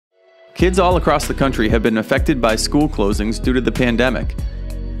Kids all across the country have been affected by school closings due to the pandemic.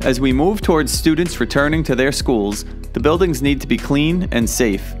 As we move towards students returning to their schools, the buildings need to be clean and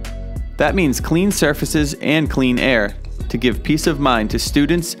safe. That means clean surfaces and clean air to give peace of mind to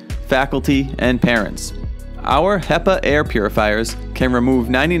students, faculty, and parents. Our HEPA air purifiers can remove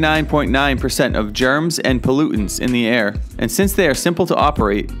 99.9% of germs and pollutants in the air, and since they are simple to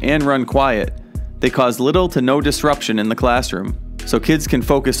operate and run quiet, they cause little to no disruption in the classroom, so kids can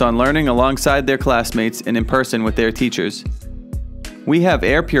focus on learning alongside their classmates and in person with their teachers. We have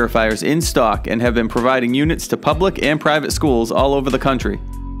air purifiers in stock and have been providing units to public and private schools all over the country.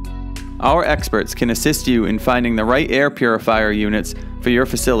 Our experts can assist you in finding the right air purifier units for your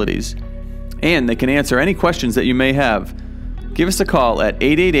facilities, and they can answer any questions that you may have. Give us a call at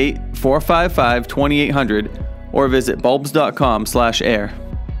 888-455-2800 or visit Bulbs.com/air.